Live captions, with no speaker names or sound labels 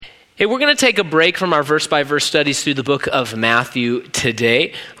Hey, we're going to take a break from our verse-by-verse studies through the book of Matthew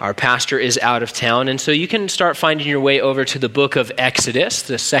today. Our pastor is out of town, and so you can start finding your way over to the book of Exodus,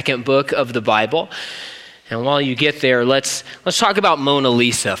 the second book of the Bible. And while you get there, let's talk about Mona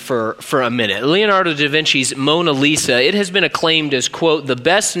Lisa for a minute. Leonardo da Vinci's Mona Lisa, it has been acclaimed as, quote, the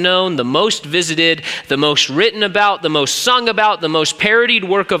best known, the most visited, the most written about, the most sung about, the most parodied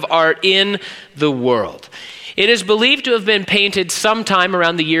work of art in the world. It is believed to have been painted sometime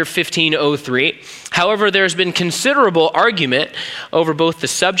around the year 1503. However, there's been considerable argument over both the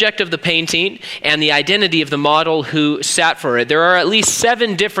subject of the painting and the identity of the model who sat for it. There are at least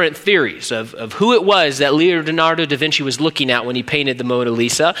 7 different theories of who it was that Leonardo da Vinci was looking at when he painted the Mona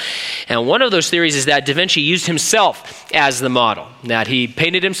Lisa. And one of those theories is that da Vinci used himself as the model, that he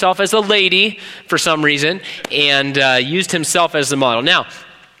painted himself as a lady for some reason and used himself as the model. Now,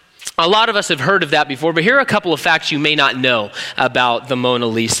 a lot of us have heard of that before, but here are a couple of facts you may not know about the Mona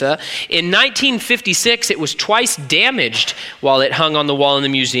Lisa. In 1956, it was twice damaged while it hung on the wall in the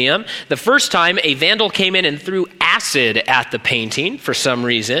museum. The first time, a vandal came in and threw acid at the painting for some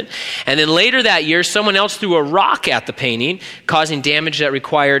reason. And then later that year, someone else threw a rock at the painting, causing damage that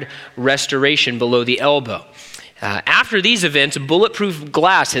required restoration below the elbow. After these events, bulletproof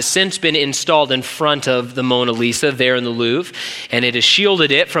glass has since been installed in front of the Mona Lisa there in the Louvre, and it has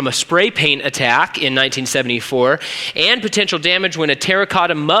shielded it from a spray paint attack in 1974 and potential damage when a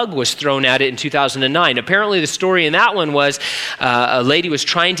terracotta mug was thrown at it in 2009. Apparently, the story in that one was a lady was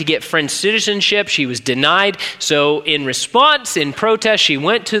trying to get French citizenship. She was denied, so in response, in protest, she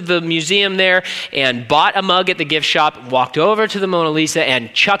went to the museum there and bought a mug at the gift shop, walked over to the Mona Lisa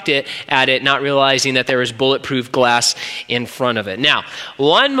and chucked it at it, not realizing that there was bulletproof glass in front of it. Now,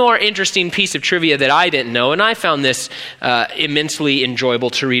 one more interesting piece of trivia that I didn't know, and I found this immensely enjoyable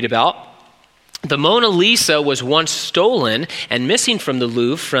to read about. The Mona Lisa was once stolen and missing from the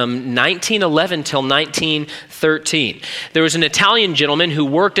Louvre from 1911 till 1913. There was an Italian gentleman who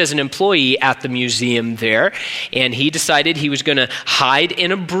worked as an employee at the museum there, and he decided he was going to hide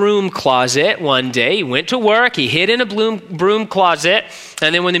in a broom closet one day. He went to work, he hid in a broom closet,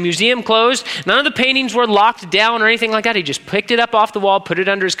 and then when the museum closed, none of the paintings were locked down or anything like that. He just picked it up off the wall, put it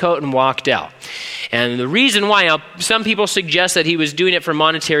under his coat, and walked out. And the reason why, now, some people suggest that he was doing it for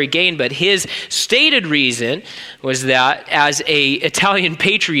monetary gain, but his stated reason was that as an Italian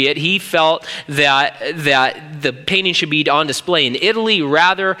patriot, he felt that the painting should be on display in Italy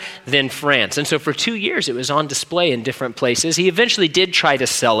rather than France. And so for 2 years, it was on display in different places. He eventually did try to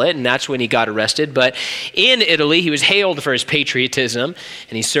sell it, and that's when he got arrested. But in Italy, he was hailed for his patriotism,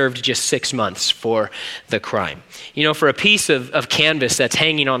 and he served just 6 months for the crime. You know, for a piece of canvas that's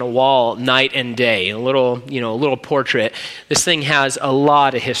hanging on a wall night and day, a little portrait, this thing has a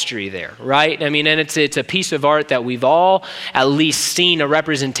lot of history there, right? I mean, and it's a piece of art that we've all at least seen a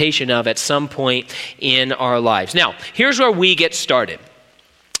representation of at some point in our lives. Now, here's where we get started.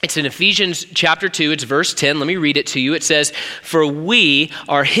 It's in Ephesians chapter 2, it's verse 10. Let me read it to you. It says, "For we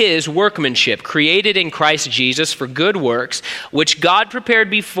are his workmanship, created in Christ Jesus for good works, which God prepared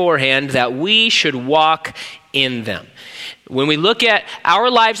beforehand that we should walk in them." When we look at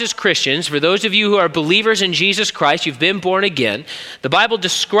our lives as Christians, for those of you who are believers in Jesus Christ, you've been born again, the Bible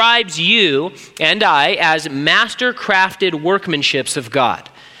describes you and I as master-crafted workmanships of God.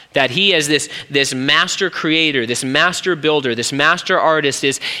 That he as this master creator, this master builder, this master artist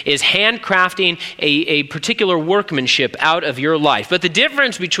is handcrafting a particular workmanship out of your life. But the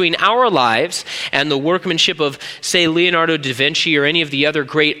difference between our lives and the workmanship of, say, Leonardo da Vinci or any of the other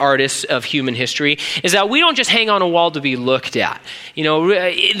great artists of human history is that we don't just hang on a wall to be looked at. You know,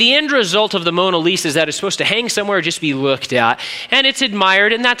 the end result of the Mona Lisa is that it's supposed to hang somewhere, just be looked at, and it's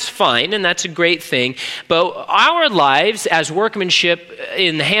admired, and that's fine, and that's a great thing. But our lives as workmanship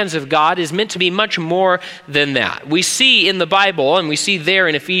in the hands of God is meant to be much more than that. We see in the Bible, and we see there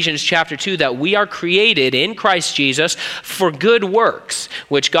in Ephesians chapter 2, that we are created in Christ Jesus for good works,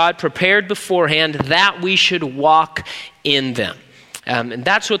 which God prepared beforehand that we should walk in them. And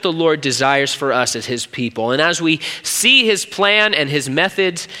that's what the Lord desires for us as his people. And as we see his plan and his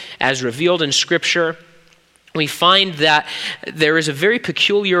methods as revealed in Scripture, we find that there is a very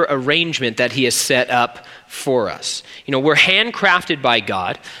peculiar arrangement that he has set up for us. You know, we're handcrafted by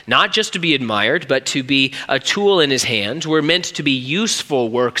God, not just to be admired, but to be a tool in his hands. We're meant to be useful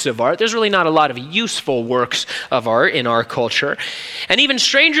works of art. There's really not a lot of useful works of art in our culture. And even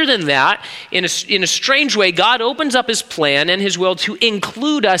stranger than that, in a strange way, God opens up his plan and his will to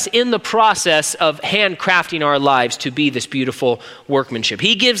include us in the process of handcrafting our lives to be this beautiful workmanship.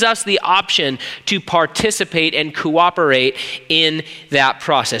 He gives us the option to participate and cooperate in that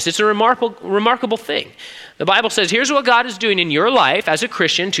process. It's a remarkable thing. The Bible says, here's what God is doing in your life as a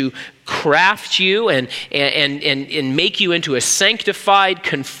Christian to craft you and make you into a sanctified,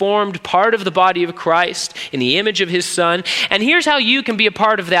 conformed part of the body of Christ in the image of his Son. And here's how you can be a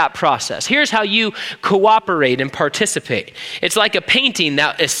part of that process. Here's how you cooperate and participate. It's like a painting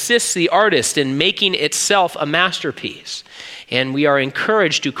that assists the artist in making itself a masterpiece. And we are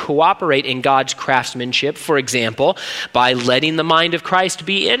encouraged to cooperate in God's craftsmanship, for example, by letting the mind of Christ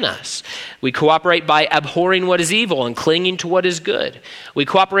be in us. We cooperate by abhorring what is evil and clinging to what is good. We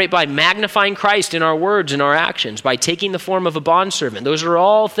cooperate by magnifying Christ in our words and our actions, by taking the form of a bondservant. Those are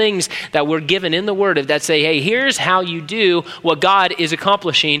all things that we're given in the Word that say, hey, here's how you do what God is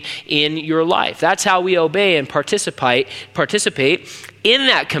accomplishing in your life. That's how we obey and participate in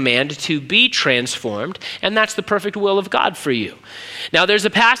that command to be transformed, and that's the perfect will of God for you. Now, there's a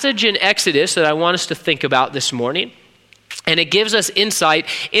passage in Exodus that I want us to think about this morning, and it gives us insight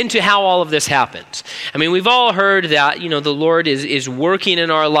into how all of this happens. I mean, we've all heard that, the Lord is working in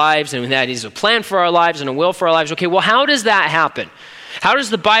our lives, and that he's a plan for our lives and a will for our lives. Okay, well, how does that happen? How does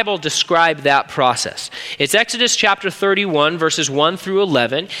the Bible describe that process? It's Exodus chapter 31, verses 1 through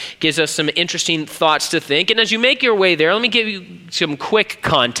 11. Gives us some interesting thoughts to think. And as you make your way there, let me give you some quick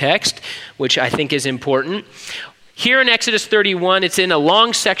context, which I think is important. Here in Exodus 31, it's in a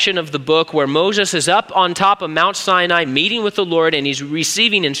long section of the book where Moses is up on top of Mount Sinai meeting with the Lord, and he's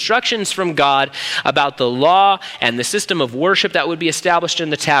receiving instructions from God about the law and the system of worship that would be established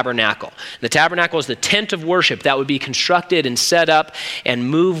in the tabernacle. The tabernacle is the tent of worship that would be constructed and set up and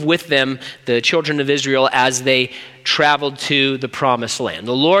move with them, the children of Israel, as they traveled to the promised land.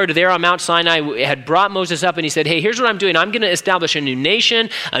 The Lord there on Mount Sinai had brought Moses up and he said, hey, here's what I'm doing. I'm going to establish a new nation,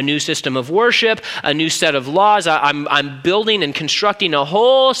 a new system of worship, a new set of laws. I'm building and constructing a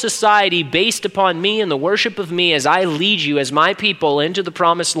whole society based upon me and the worship of me as I lead you as my people into the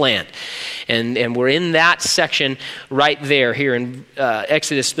promised land. And we're in that section right there here in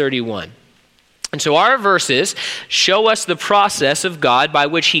Exodus 31. And so our verses show us the process of God by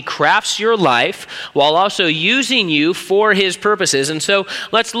which he crafts your life while also using you for his purposes. And so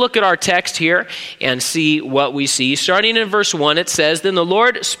let's look at our text here and see what we see. Starting in verse 1, it says, Then the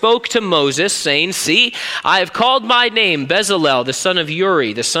Lord spoke to Moses, saying, See, I have called my name Bezalel, the son of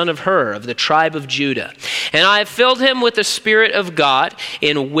Uri, the son of Hur, of the tribe of Judah. And I have filled him with the Spirit of God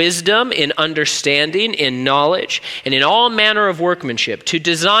in wisdom, in understanding, in knowledge, and in all manner of workmanship, to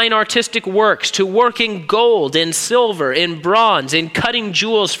design artistic works, to work in gold, in silver, in bronze, in cutting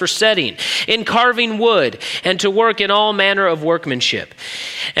jewels for setting, in carving wood, and to work in all manner of workmanship.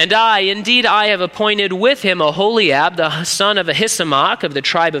 And indeed, I have appointed with him Aholiab, the son of Ahisamach, of the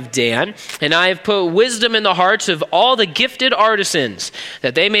tribe of Dan, and I have put wisdom in the hearts of all the gifted artisans,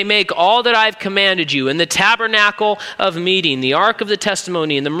 that they may make all that I have commanded you, in the tabernacle of meeting, the ark of the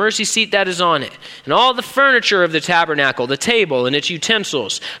testimony, and the mercy seat that is on it, and all the furniture of the tabernacle, the table and its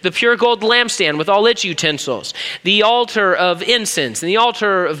utensils, the pure gold lampstand with all its utensils, the altar of incense, and the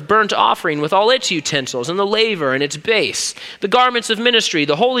altar of burnt offering with all its utensils, and the laver and its base, the garments of ministry,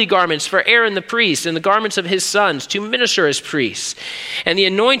 the holy garments for Aaron the priest, and the garments of his sons to minister as priests, and the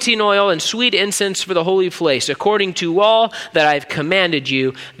anointing oil and sweet incense for the holy place, according to all that I have commanded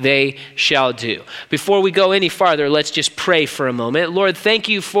you, they shall do. Before we go any farther, let's just pray for a moment. Lord, thank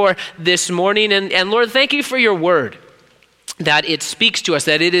you for this morning, and Lord, thank you for your word, that it speaks to us,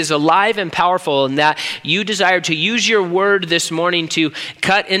 that it is alive and powerful, and that you desire to use your word this morning to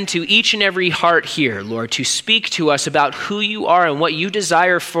cut into each and every heart here, Lord, to speak to us about who you are and what you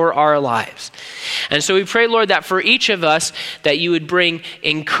desire for our lives. And so we pray, Lord, that for each of us, that you would bring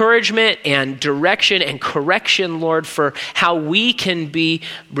encouragement and direction and correction, Lord, for how we can be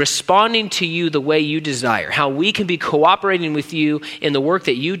responding to you the way you desire, how we can be cooperating with you in the work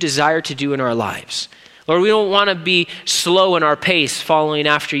that you desire to do in our lives. Lord, we don't want to be slow in our pace following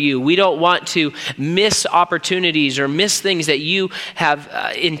after you. We don't want to miss opportunities or miss things that you have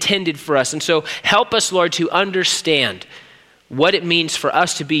intended for us. And so help us, Lord, to understand what it means for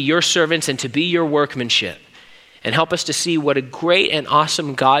us to be your servants and to be your workmanship. And help us to see what a great and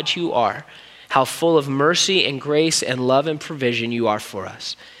awesome God you are, how full of mercy and grace and love and provision you are for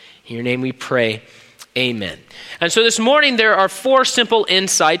us. In your name we pray. Amen. And so this morning there are 4 simple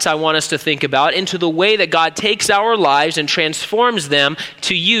insights I want us to think about into the way that God takes our lives and transforms them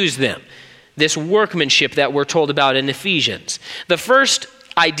to use them. This workmanship that we're told about in Ephesians. The first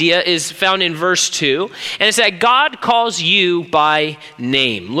idea is found in verse 2, and it's that God calls you by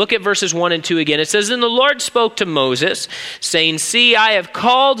name. Look at verses 1 and 2 again. It says, Then the Lord spoke to Moses, saying, See, I have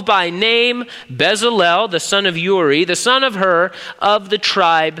called by name Bezalel, the son of Uri, the son of Hur, of the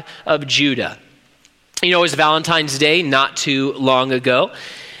tribe of Judah. You know, it was Valentine's Day not too long ago.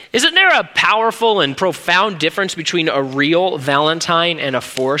 Isn't there a powerful and profound difference between a real Valentine and a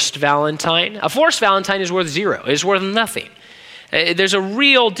forced Valentine? A forced Valentine is worth zero. It's worth nothing. There's a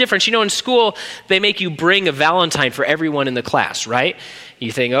real difference. In school, they make you bring a Valentine for everyone in the class, right?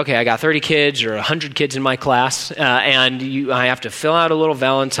 You think, okay, I got 30 kids or 100 kids in my class, and I have to fill out a little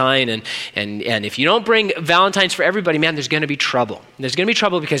Valentine, and if you don't bring Valentines for everybody, man, there's going to be trouble. There's going to be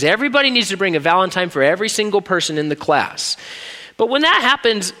trouble because everybody needs to bring a Valentine for every single person in the class. But when that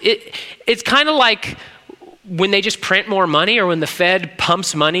happens, it's kind of like when they just print more money or when the Fed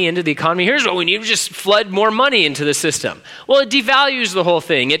pumps money into the economy. Here's what we need, just flood more money into the system. Well, it devalues the whole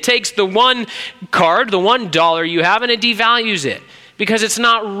thing. It takes the one card, the $1 you have, and it devalues it because it's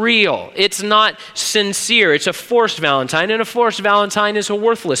not real. It's not sincere. It's a forced Valentine, and a forced Valentine is a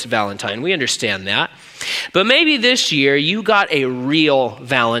worthless Valentine. We understand that. But maybe this year you got a real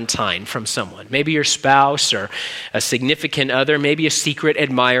Valentine from someone. Maybe your spouse or a significant other, maybe a secret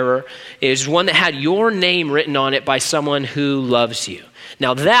admirer. Is one that had your name written on it by someone who loves you.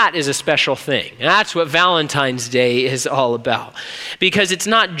 Now that is a special thing. That's what Valentine's Day is all about. Because it's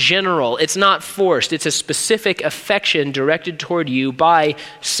not general, it's not forced, it's a specific affection directed toward you by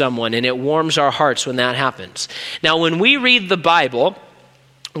someone, and it warms our hearts when that happens. Now when we read the Bible,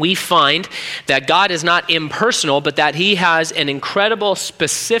 we find that God is not impersonal, but that he has an incredible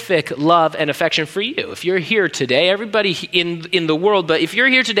specific love and affection for you. If you're here today, everybody in the world, but if you're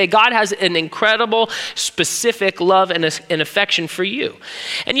here today, God has an incredible specific love and affection for you.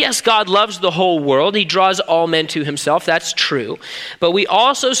 And yes, God loves the whole world. He draws all men to himself. That's true. But we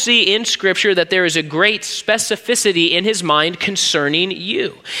also see in Scripture that there is a great specificity in his mind concerning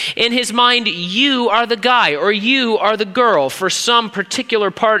you. In his mind, you are the guy or you are the girl for some particular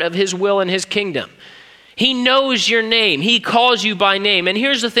part of his will and his kingdom. He knows your name. He calls you by name. And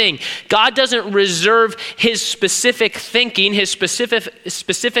here's the thing. God doesn't reserve his specific thinking, his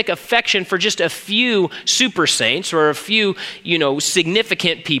specific affection for just a few super saints or a few,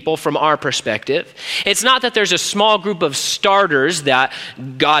 significant people from our perspective. It's not that there's a small group of starters that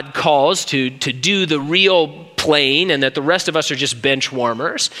God calls to do the real playing and that the rest of us are just bench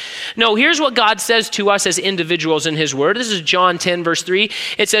warmers. No, here's what God says to us as individuals in his word. This is John 10 verse 3.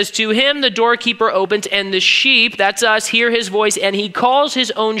 It says, "To him the doorkeeper opens, and the sheep," that's us, "hear his voice, and he calls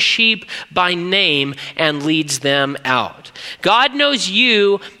his own sheep by name and leads them out." God knows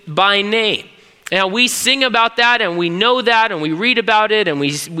you by name. Now, we sing about that, and we know that, and we read about it, and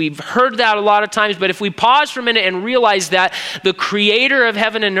we've heard that a lot of times, but if we pause for a minute and realize that the creator of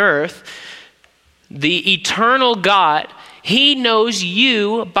heaven and earth, the eternal God, he knows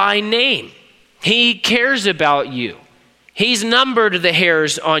you by name. He cares about you. He's numbered the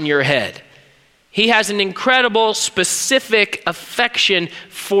hairs on your head. He has an incredible, specific affection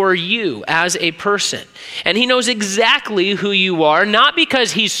for you as a person. And he knows exactly who you are, not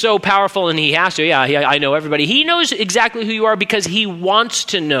because he's so powerful and he has to. Yeah, I know everybody. He knows exactly who you are because he wants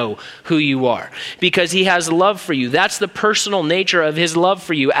to know who you are, because he has love for you. That's the personal nature of his love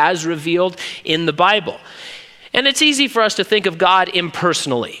for you as revealed in the Bible. And it's easy for us to think of God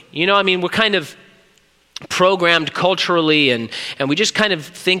impersonally. We're kind of programmed culturally and we just kind of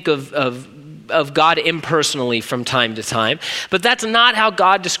think of God impersonally from time to time. But that's not how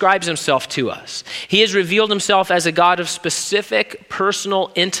God describes himself to us. He has revealed himself as a God of specific,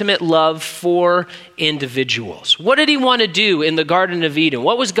 personal, intimate love for individuals. What did he want to do in the Garden of Eden?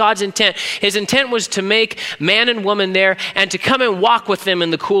 What was God's intent? His intent was to make man and woman there and to come and walk with them in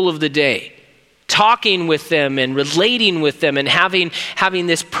the cool of the day, talking with them and relating with them and having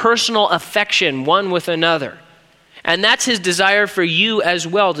this personal affection one with another. And that's his desire for you as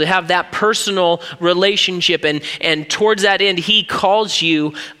well, to have that personal relationship. And towards that end, he calls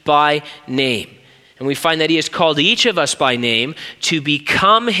you by name. And we find that he has called each of us by name to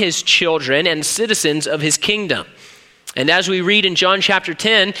become his children and citizens of his kingdom. And as we read in John chapter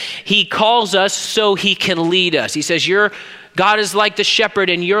 10, he calls us so he can lead us. He says, God is like the shepherd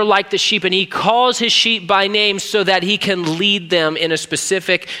and you're like the sheep, and he calls his sheep by name so that he can lead them in a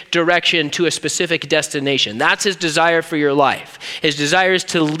specific direction to a specific destination. That's his desire for your life. His desire is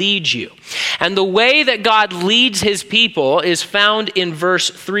to lead you. And the way that God leads his people is found in verse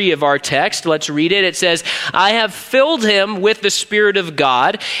 3 of our text. Let's read it. It says, "I have filled him with the Spirit of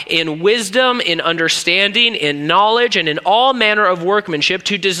God in wisdom, in understanding, in knowledge, and in all manner of workmanship,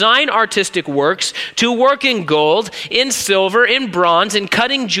 to design artistic works, to work in gold, in silver, in bronze, in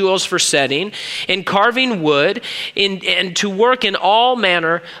cutting jewels for setting, in carving wood, and to work in all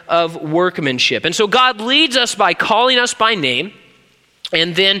manner of workmanship." And so God leads us by calling us by name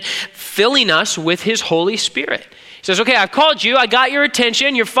and then filling us with his Holy Spirit. He says, okay, I've called you, I got your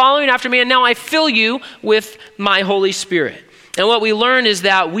attention, you're following after me, and now I fill you with my Holy Spirit. And what we learn is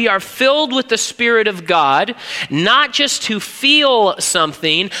that we are filled with the Spirit of God, not just to feel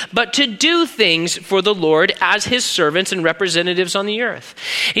something, but to do things for the Lord as his servants and representatives on the earth.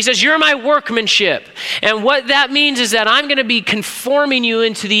 He says, you're my workmanship. And what that means is that I'm going to be conforming you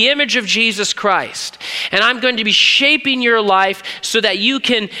into the image of Jesus Christ. And I'm going to be shaping your life so that you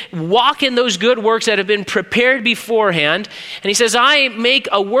can walk in those good works that have been prepared beforehand. And he says, I make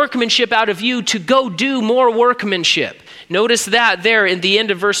a workmanship out of you to go do more workmanship. Notice that there in the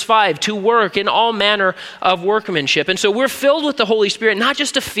end of verse 5, to work in all manner of workmanship. And so we're filled with the Holy Spirit, not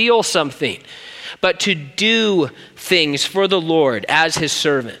just to feel something, but to do things for the Lord as his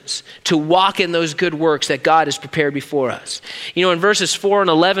servants, to walk in those good works that God has prepared before us. You know, in verses 4 and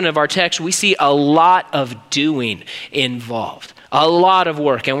 11 of our text, we see a lot of doing involved, a lot of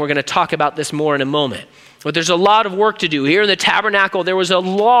work. And we're going to talk about this more in a moment. But there's a lot of work to do. Here in the tabernacle, there was a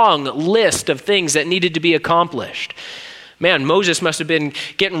long list of things that needed to be accomplished. Man, Moses must have been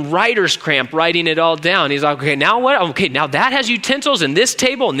getting writer's cramp writing it all down. He's like, okay, now what? Okay, now that has utensils, and this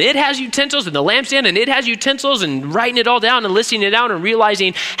table, and it has utensils, and the lampstand, and it has utensils, and writing it all down and listing it out and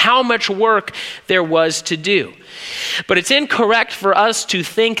realizing how much work there was to do. But it's incorrect for us to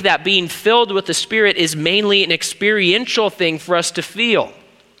think that being filled with the Spirit is mainly an experiential thing for us to feel.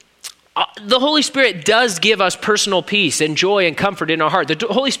 The Holy Spirit does give us personal peace and joy and comfort in our heart. The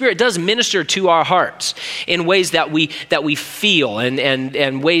Holy Spirit does minister to our hearts in ways that we feel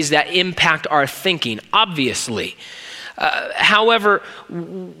and ways that impact our thinking, obviously. However,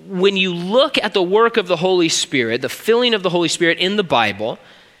 when you look at the work of the Holy Spirit, the filling of the Holy Spirit in the Bible,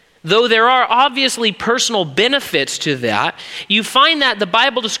 though there are obviously personal benefits to that, you find that the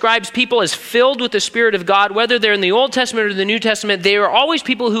Bible describes people as filled with the Spirit of God, whether they're in the Old Testament or the New Testament. They are always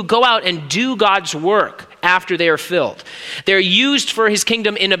people who go out and do God's work after they are filled. They're used for his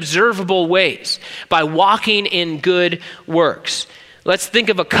kingdom in observable ways by walking in good works. Let's think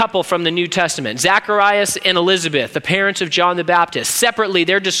of a couple from the New Testament, Zacharias and Elizabeth, the parents of John the Baptist. Separately,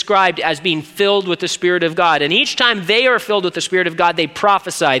 they're described as being filled with the Spirit of God. And each time they are filled with the Spirit of God, they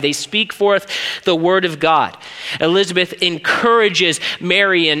prophesy. They speak forth the word of God. Elizabeth encourages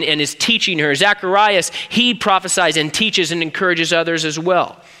Mary and is teaching her. Zacharias, he prophesies and teaches and encourages others as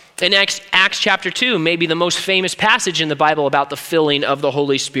well. In Acts chapter 2, maybe the most famous passage in the Bible about the filling of the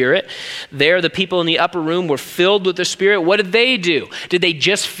Holy Spirit. There, the people in the upper room were filled with the Spirit. What did they do? Did they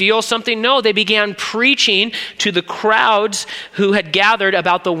just feel something? No, they began preaching to the crowds who had gathered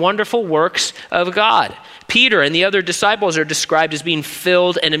about the wonderful works of God. Peter and the other disciples are described as being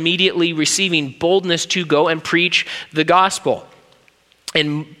filled and immediately receiving boldness to go and preach the gospel.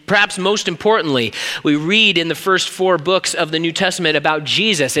 And perhaps most importantly, we read in the first 4 books of the New Testament about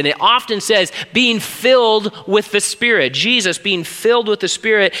Jesus, and it often says being filled with the Spirit. Jesus being filled with the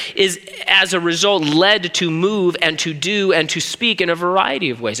Spirit is, as a result, led to move and to do and to speak in a variety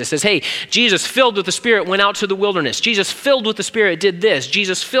of ways. It says, hey, Jesus filled with the Spirit went out to the wilderness. Jesus filled with the Spirit did this.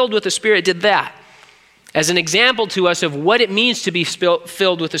 Jesus filled with the Spirit did that. As an example to us of what it means to be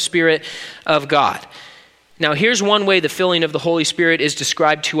filled with the Spirit of God. Now, here's one way the filling of the Holy Spirit is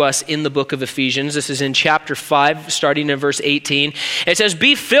described to us in the book of Ephesians. This is in chapter 5, starting in verse 18. It says,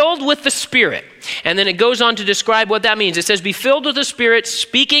 be filled with the Spirit. And then it goes on to describe what that means. It says, be filled with the Spirit,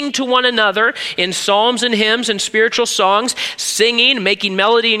 speaking to one another in psalms and hymns and spiritual songs, singing, making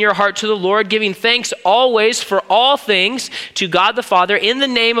melody in your heart to the Lord, giving thanks always for all things to God the Father in the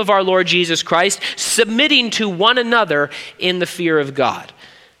name of our Lord Jesus Christ, submitting to one another in the fear of God.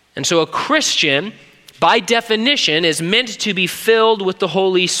 And so a Christian, by definition, is meant to be filled with the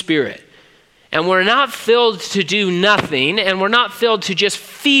Holy Spirit. And we're not filled to do nothing, and we're not filled to just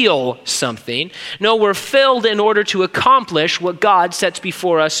feel something. No, we're filled in order to accomplish what God sets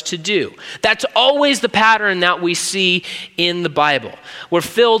before us to do. That's always the pattern that we see in the Bible. We're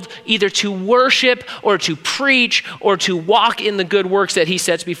filled either to worship or to preach or to walk in the good works that he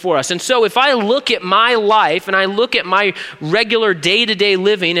sets before us. And so if I look at my life and I look at my regular day-to-day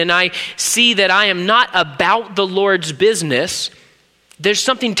living and I see that I am not about the Lord's business, there's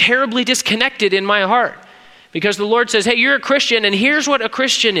something terribly disconnected in my heart, because the Lord says, hey, you're a Christian, and here's what a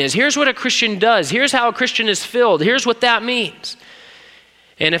Christian is. Here's what a Christian does. Here's how a Christian is filled. Here's what that means.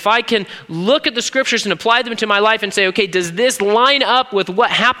 And if I can look at the scriptures and apply them to my life and say, okay, does this line up with what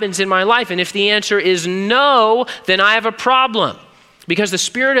happens in my life? And if the answer is no, then I have a problem. Because the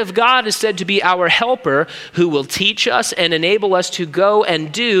Spirit of God is said to be our helper who will teach us and enable us to go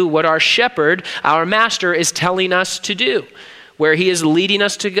and do what our shepherd, our master, is telling us to do, where he is leading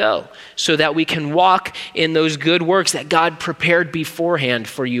us to go, so that we can walk in those good works that God prepared beforehand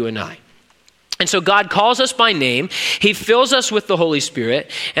for you and I. And so God calls us by name. He fills us with the Holy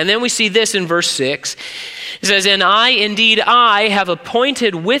Spirit. And then we see this in verse 6. It says, and I have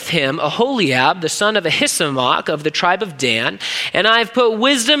appointed with him Aholiab, the son of Ahisamach of the tribe of Dan. And I have put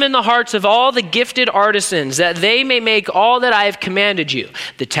wisdom in the hearts of all the gifted artisans, that they may make all that I have commanded you.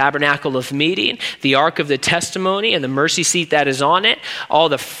 The tabernacle of meeting, the ark of the testimony, and the mercy seat that is on it, all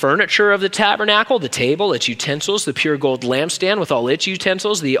the furniture of the tabernacle, the table, its utensils, the pure gold lampstand with all its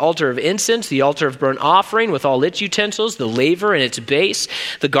utensils, the altar of incense, the altar of burnt offering with all its utensils, the laver and its base,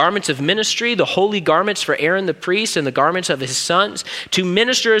 the garments of ministry, the holy garments for Aaron the priest, and the garments of his sons to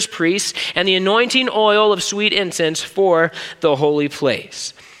minister as priests, and the anointing oil of sweet incense for the holy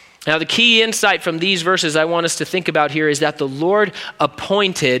place. Now, the key insight from these verses I want us to think about here is that the Lord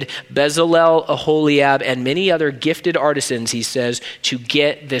appointed Bezalel, Aholiab, and many other gifted artisans, he says, to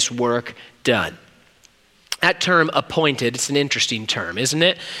get this work done. That term appointed, it's an interesting term, isn't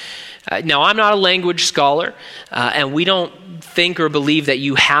it? Now, I'm not a language scholar, and we don't think or believe that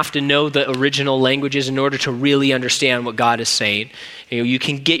you have to know the original languages in order to really understand what God is saying. You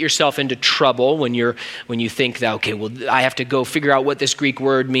can get yourself into trouble when you think that, okay, well, I have to go figure out what this Greek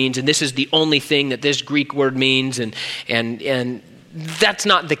word means, and this is the only thing that this Greek word means, and that's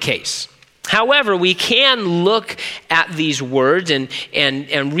not the case. However, we can look at these words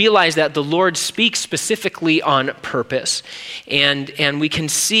and realize that the Lord speaks specifically on purpose. And we can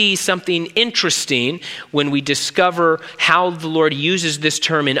see something interesting when we discover how the Lord uses this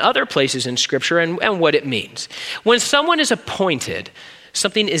term in other places in Scripture and what it means. When someone is appointed,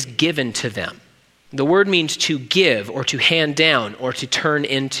 something is given to them. The word means to give or to hand down or to turn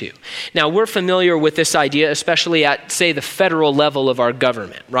into. Now, we're familiar with this idea, especially at, say, the federal level of our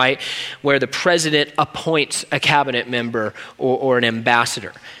government, right? Where the president appoints a cabinet member or an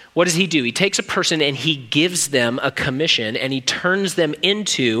ambassador. What does he do? He takes a person and he gives them a commission and he turns them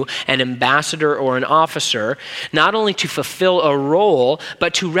into an ambassador or an officer, not only to fulfill a role,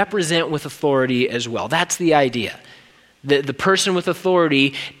 but to represent with authority as well. That's the idea. The person with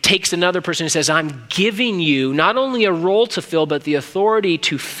authority takes another person and says, I'm giving you not only a role to fill, but the authority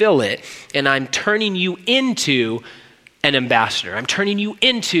to fill it, and I'm turning you into an ambassador. I'm turning you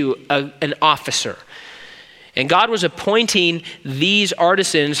into an officer. And God was appointing these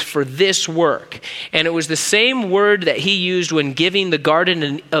artisans for this work. And it was the same word that he used when giving the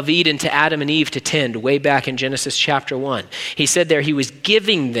Garden of Eden to Adam and Eve to tend way back in Genesis chapter 1. He said there he was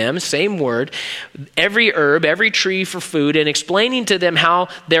giving them, same word, every herb, every tree for food, and explaining to them how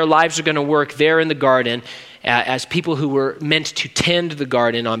their lives are going to work there in the garden as people who were meant to tend the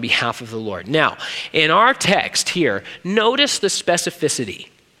garden on behalf of the Lord. Now, in our text here, notice the specificity.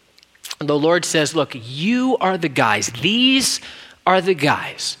 The Lord says, look, you are the guys. These are the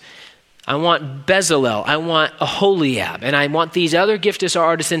guys. I want Bezalel, I want Aholiab, and I want these other gifted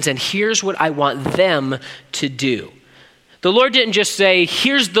artisans, and here's what I want them to do. The Lord didn't just say,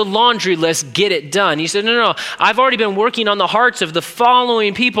 here's the laundry list, get it done. He said, no, I've already been working on the hearts of the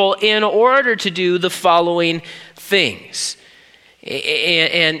following people in order to do the following things.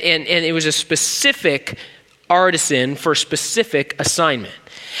 And it was a specific artisan for a specific assignment.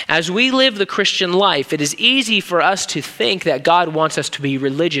 As we live the Christian life, it is easy for us to think that God wants us to be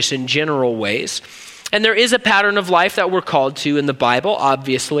religious in general ways. And there is a pattern of life that we're called to in the Bible,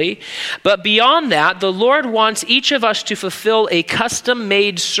 obviously. But beyond that, the Lord wants each of us to fulfill a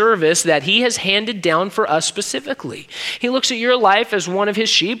custom-made service that he has handed down for us specifically. He looks at your life as one of his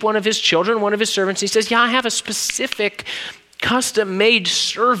sheep, one of his children, one of his servants. He says, yeah, I have a specific custom-made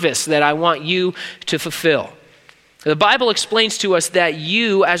service that I want you to fulfill. The Bible explains to us that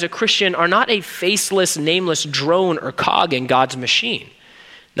you, as a Christian, are not a faceless, nameless drone or cog in God's machine.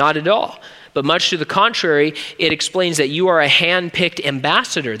 Not at all. But much to the contrary, it explains that you are a hand-picked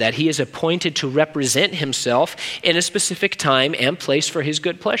ambassador, that he is appointed to represent himself in a specific time and place for his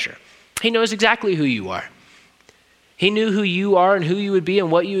good pleasure. He knows exactly who you are. He knew who you are and who you would be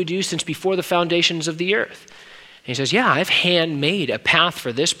and what you would do since before the foundations of the earth. And he says, yeah, I've handmade a path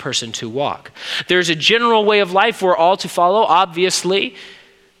for this person to walk. There's a general way of life we're all to follow, obviously.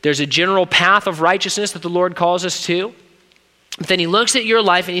 There's a general path of righteousness that the Lord calls us to. But then he looks at your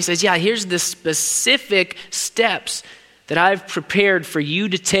life and he says, yeah, here's the specific steps that I've prepared for you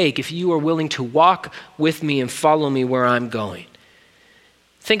to take if you are willing to walk with me and follow me where I'm going.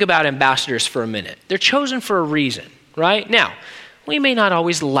 Think about ambassadors for a minute. They're chosen for a reason, right? Now, we may not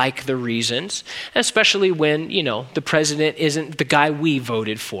always like the reasons, especially when, the president isn't the guy we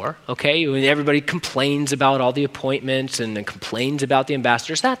voted for, okay? When everybody complains about all the appointments and then complains about the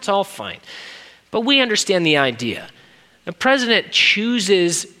ambassadors, that's all fine. But we understand the idea. The president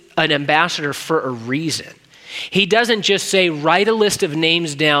chooses an ambassador for a reason. He doesn't just say, write a list of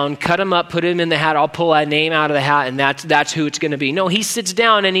names down, cut them up, put them in the hat, I'll pull a name out of the hat, and that's who it's going to be. No, he sits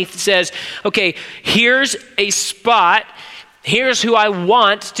down and he says, okay, here's a spot, here's who I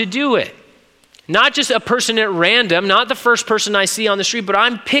want to do it. Not just a person at random, not the first person I see on the street, but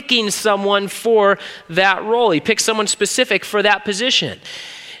I'm picking someone for that role. He picks someone specific for that position.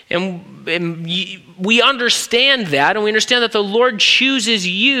 And we understand that, and we understand that the Lord chooses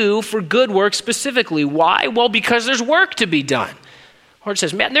you for good work specifically. Why? Well, because there's work to be done. The Lord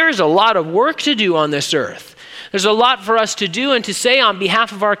says, man, there is a lot of work to do on this earth. There's a lot for us to do and to say on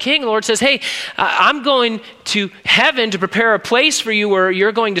behalf of our King. The Lord says, hey, I'm going to heaven to prepare a place for you where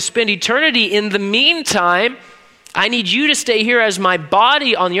you're going to spend eternity. In the meantime, I need you to stay here as my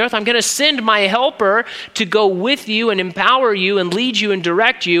body on the earth. I'm going to send my helper to go with you and empower you and lead you and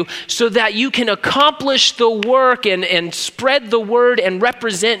direct you so that you can accomplish the work and spread the word and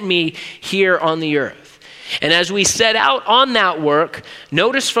represent me here on the earth. And as we set out on that work,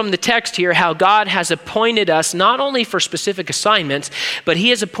 notice from the text here how God has appointed us not only for specific assignments, but he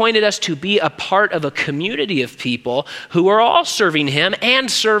has appointed us to be a part of a community of people who are all serving him and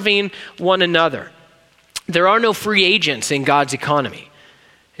serving one another. There are no free agents in God's economy.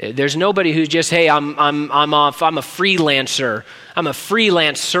 There's nobody who's just, hey, I'm off, I'm a freelancer, I'm a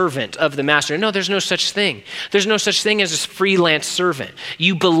freelance servant of the master. No, there's no such thing. There's no such thing as a freelance servant.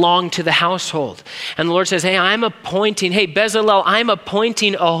 You belong to the household. And the Lord says, hey, Bezalel, I'm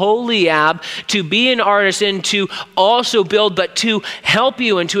appointing Aholiab to be an artisan, to also build, but to help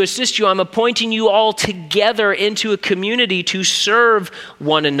you and to assist you. I'm appointing you all together into a community to serve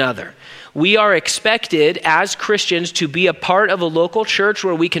one another. We are expected as Christians to be a part of a local church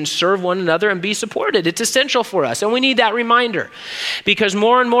where we can serve one another and be supported. It's essential for us, and we need that reminder because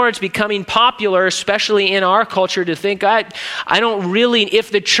more and more it's becoming popular, especially in our culture, to think, I don't really,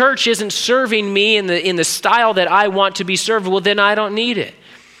 if the church isn't serving me in the style that I want to be served, well, then I don't need it.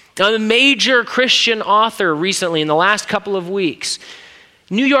 Now, a major Christian author recently in the last couple of weeks,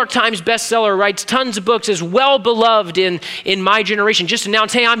 New York Times bestseller, writes tons of books, is well beloved in my generation, just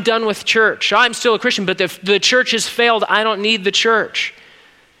announced, hey, I'm done with church. I'm still a Christian, but the church has failed. I don't need the church.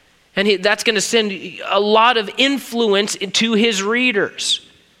 And that's going to send a lot of influence into his readers.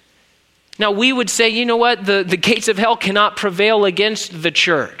 Now, we would say, you know what? The gates of hell cannot prevail against the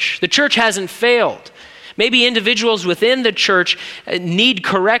church. The church hasn't failed. Maybe individuals within the church need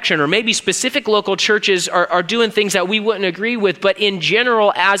correction, or maybe specific local churches are doing things that we wouldn't agree with. But in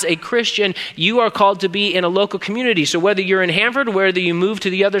general, as a Christian, you are called to be in a local community. So whether you're in Hanford, whether you move to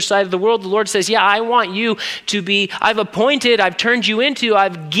the other side of the world, the Lord says, yeah, I want you to be, I've turned you into,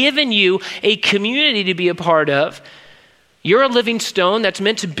 I've given you a community to be a part of. You're a living stone that's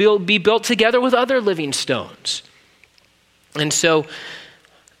meant to be built together with other living stones. And so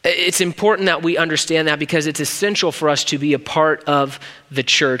it's important that we understand that because it's essential for us to be a part of the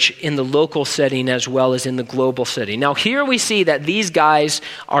church in the local setting as well as in the global setting. Now, here we see that these guys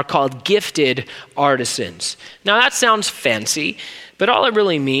are called gifted artisans. Now, that sounds fancy, but all it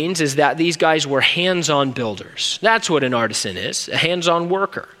really means is that these guys were hands-on builders. That's what an artisan is, a hands-on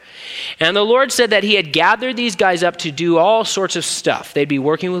worker. And the Lord said that he had gathered these guys up to do all sorts of stuff. They'd be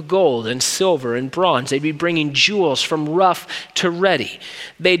working with gold and silver and bronze. They'd be bringing jewels from rough to ready.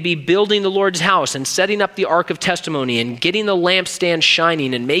 They'd be building the Lord's house and setting up the ark of testimony and getting the lampstand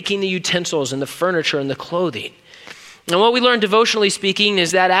shining and making the utensils and the furniture and the clothing. And what we learn devotionally speaking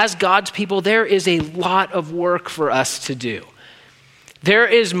is that as God's people, there is a lot of work for us to do. There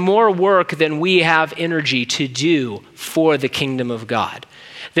is more work than we have energy to do for the kingdom of God.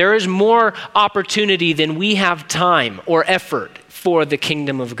 There is more opportunity than we have time or effort for the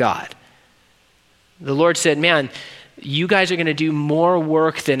kingdom of God. The Lord said, man, you guys are going to do more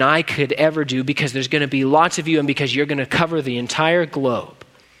work than I could ever do because there's going to be lots of you and because you're going to cover the entire globe.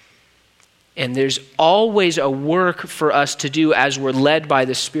 And there's always a work for us to do as we're led by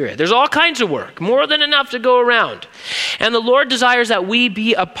the Spirit. There's all kinds of work, more than enough to go around. And the Lord desires that we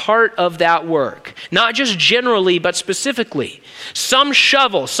be a part of that work, not just generally, but specifically. Some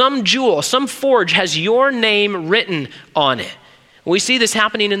shovel, some jewel, some forge has your name written on it. We see this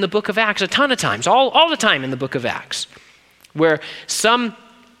happening in the book of Acts a ton of times, all the time in the book of Acts, where some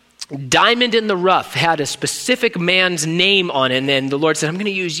diamond in the rough had a specific man's name on it, and then the Lord said, I'm going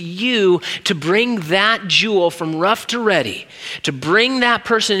to use you to bring that jewel from rough to ready, to bring that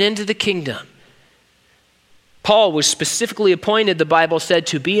person into the kingdom. Paul was specifically appointed, the Bible said,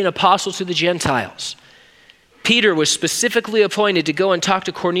 to be an apostle to the Gentiles. Peter was specifically appointed to go and talk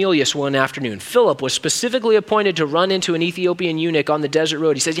to Cornelius one afternoon. Philip was specifically appointed to run into an Ethiopian eunuch on the desert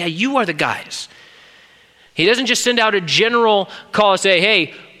road. He says, yeah, you are the guys. He doesn't just send out a general call and say,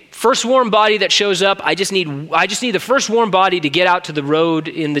 hey, First warm body that shows up, I just need the first warm body to get out to the road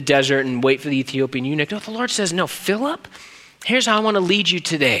in the desert and wait for the Ethiopian eunuch. No, the Lord says, no, Philip, here's how I want to lead you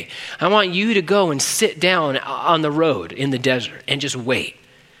today. I want you to go and sit down on the road in the desert and just wait.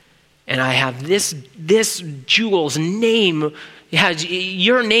 And I have this jewel's name, it has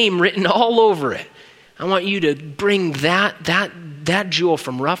your name written all over it. I want you to bring that jewel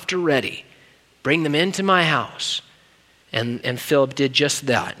from rough to ready. Bring them into my house. And Philip did just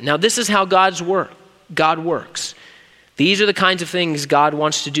that. Now, this is how God works. These are the kinds of things God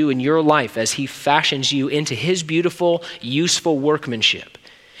wants to do in your life as he fashions you into his beautiful, useful workmanship.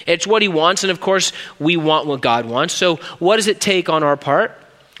 It's what he wants, and of course, we want what God wants. So what does it take on our part?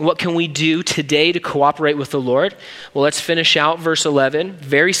 What can we do today to cooperate with the Lord? Well, let's finish out verse 11.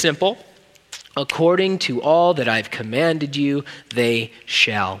 Very simple. According to all that I've commanded you, they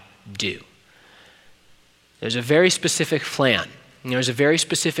shall do. There's a very specific plan. And there's a very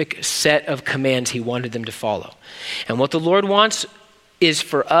specific set of commands he wanted them to follow. And what the Lord wants is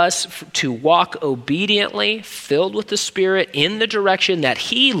for us to walk obediently, filled with the Spirit, in the direction that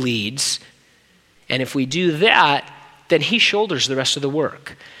he leads. And if we do that, then he shoulders the rest of the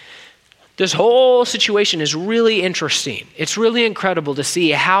work. This whole situation is really interesting. It's really incredible to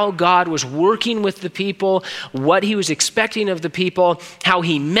see how God was working with the people, what he was expecting of the people, how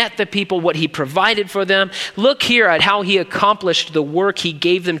he met the people, what he provided for them. Look here at how he accomplished the work he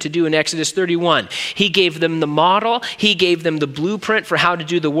gave them to do in Exodus 31. He gave them the model. He gave them the blueprint for how to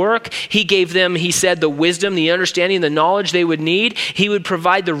do the work. He gave them, he said, the wisdom, the understanding, the knowledge they would need. He would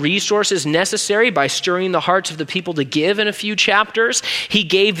provide the resources necessary by stirring the hearts of the people to give in a few chapters. He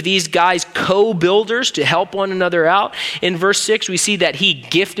gave these guys co-builders to help one another out. In verse 6, we see that he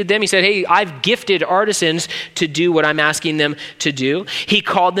gifted them. He said, hey, I've gifted artisans to do what I'm asking them to do. He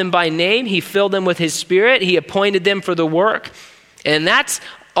called them by name. He filled them with his Spirit. He appointed them for the work. And that's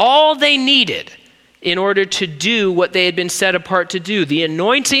all they needed in order to do what they had been set apart to do. The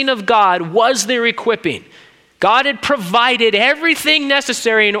anointing of God was their equipping. God had provided everything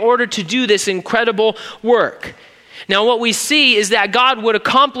necessary in order to do this incredible work. Now, what we see is that God would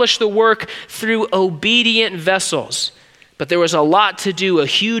accomplish the work through obedient vessels. But there was a lot to do, a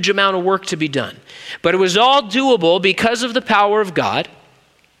huge amount of work to be done. But it was all doable because of the power of God.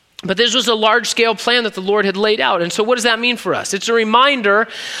 But this was a large-scale plan that the Lord had laid out. And so what does that mean for us? It's a reminder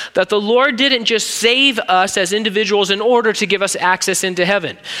that the Lord didn't just save us as individuals in order to give us access into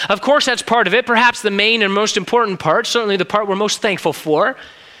heaven. Of course, that's part of it, perhaps the main and most important part, certainly the part we're most thankful for.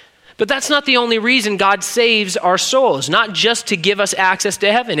 But that's not the only reason God saves our souls, not just to give us access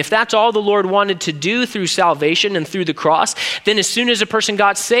to heaven. If that's all the Lord wanted to do through salvation and through the cross, then as soon as a person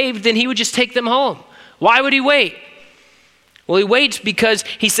got saved, then he would just take them home. Why would he wait? Well, he waits because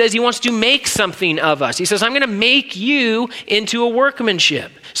he says he wants to make something of us. He says, I'm going to make you into a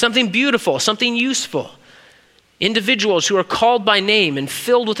workmanship, something beautiful, something useful. Individuals who are called by name and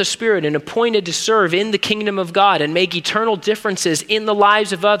filled with the Spirit and appointed to serve in the kingdom of God and make eternal differences in the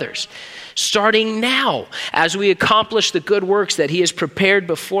lives of others, starting now as we accomplish the good works that he has prepared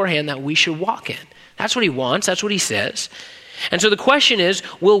beforehand that we should walk in. That's what he wants. That's what he says. And so the question is,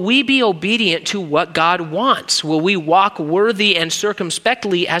 will we be obedient to what God wants? Will we walk worthy and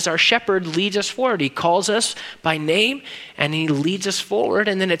circumspectly as our shepherd leads us forward? He calls us by name and he leads us forward,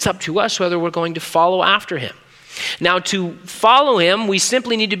 and then it's up to us whether we're going to follow after him. Now, to follow him, we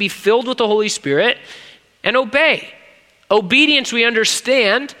simply need to be filled with the Holy Spirit and obey. Obedience we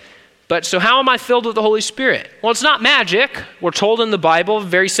understand, but so how am I filled with the Holy Spirit? Well, it's not magic. We're told in the Bible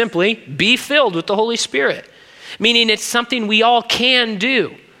very simply, be filled with the Holy Spirit. Meaning it's something we all can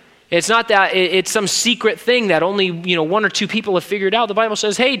do. It's not that it's some secret thing that only one or two people have figured out. The Bible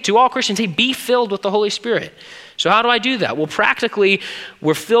says, hey, to all Christians, hey, be filled with the Holy Spirit. So how do I do that? Well, practically,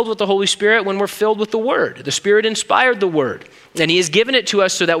 we're filled with the Holy Spirit when we're filled with the Word. The Spirit inspired the Word, and he has given it to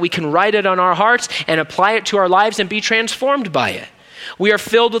us so that we can write it on our hearts and apply it to our lives and be transformed by it. We are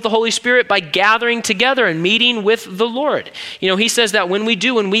filled with the Holy Spirit by gathering together and meeting with the Lord. He says that when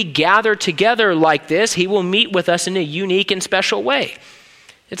we gather together like this, he will meet with us in a unique and special way.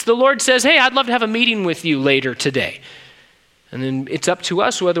 It's the Lord says, hey, I'd love to have a meeting with you later today. And then it's up to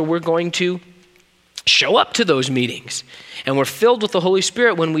us whether we're going to show up to those meetings. And we're filled with the Holy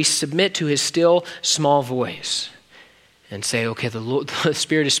Spirit when we submit to his still small voice and say, okay, the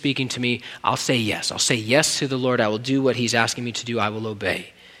Spirit is speaking to me. I'll say yes. I'll say yes to the Lord. I will do what he's asking me to do. I will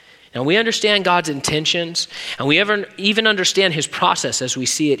obey. Now, we understand God's intentions, and we even understand his process as we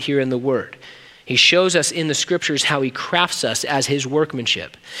see it here in the Word. He shows us in the Scriptures how he crafts us as his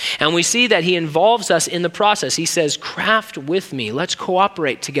workmanship. And we see that he involves us in the process. He says, craft with me. Let's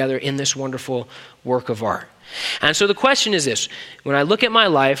cooperate together in this wonderful work of art. And so the question is this: when I look at my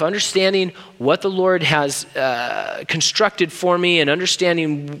life, understanding what the Lord has constructed for me and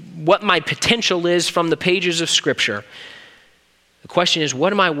understanding what my potential is from the pages of Scripture, the question is,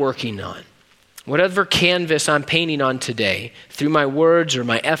 what am I working on? Whatever canvas I'm painting on today, through my words or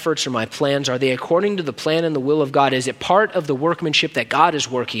my efforts or my plans, are they according to the plan and the will of God? Is it part of the workmanship that God is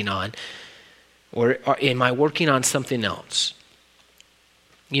working on? Or am I working on something else?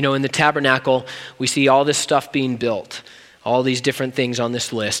 You know, in the tabernacle, we see all this stuff being built, all these different things on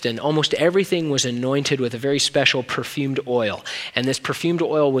this list, and almost everything was anointed with a very special perfumed oil. And this perfumed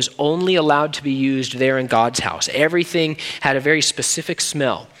oil was only allowed to be used there in God's house. Everything had a very specific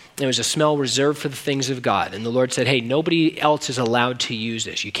smell. There was a smell reserved for the things of God. And the Lord said, hey, nobody else is allowed to use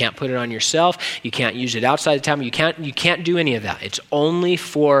this. You can't put it on yourself. You can't use it outside the tabernacle. You can't do any of that. It's only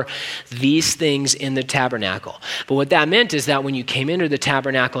for these things in the tabernacle. But what that meant is that when you came into the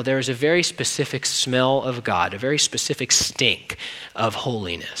tabernacle, there was a very specific smell of God, a very specific stink of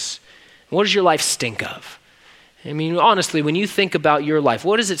holiness. What does your life stink of? I mean, honestly, when you think about your life,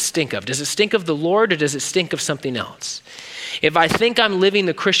 what does it stink of? Does it stink of the Lord, or does it stink of something else? If I think I'm living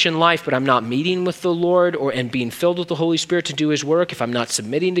the Christian life, but I'm not meeting with the Lord and being filled with the Holy Spirit to do his work, if I'm not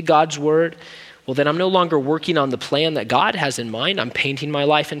submitting to God's word, well, then I'm no longer working on the plan that God has in mind. I'm painting my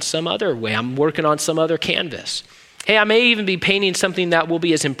life in some other way. I'm working on some other canvas. Hey, I may even be painting something that will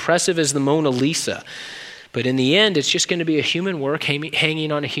be as impressive as the Mona Lisa, but in the end, it's just going to be a human work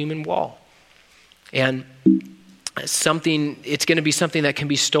hanging on a human wall. And it's going to be something that can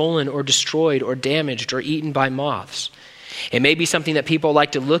be stolen or destroyed or damaged or eaten by moths. It may be something that people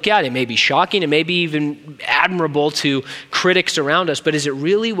like to look at. It may be shocking. It may be even admirable to critics around us. But is it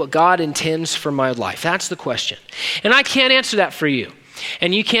really what God intends for my life? That's the question. And I can't answer that for you.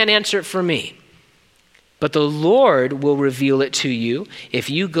 And you can't answer it for me. But the Lord will reveal it to you if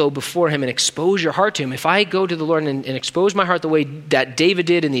you go before him and expose your heart to him. If I go to the Lord and expose my heart the way that David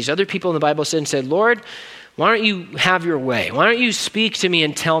did and these other people in the Bible said and said, Lord, why don't you have your way? Why don't you speak to me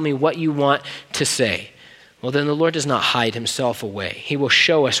and tell me what you want to say? Well, then the Lord does not hide himself away. He will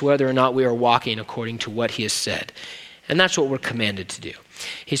show us whether or not we are walking according to what he has said. And that's what we're commanded to do.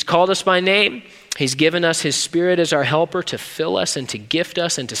 He's called us by name. He's given us his Spirit as our helper to fill us and to gift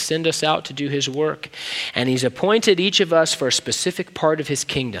us and to send us out to do his work. And he's appointed each of us for a specific part of his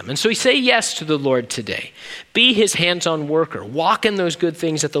kingdom. And so we say yes to the Lord today. Be his hands-on worker. Walk in those good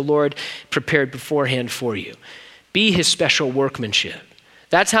things that the Lord prepared beforehand for you. Be his special workmanship.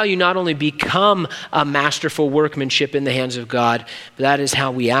 That's how you not only become a masterful workmanship in the hands of God, but that is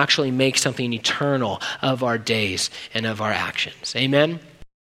how we actually make something eternal of our days and of our actions. Amen?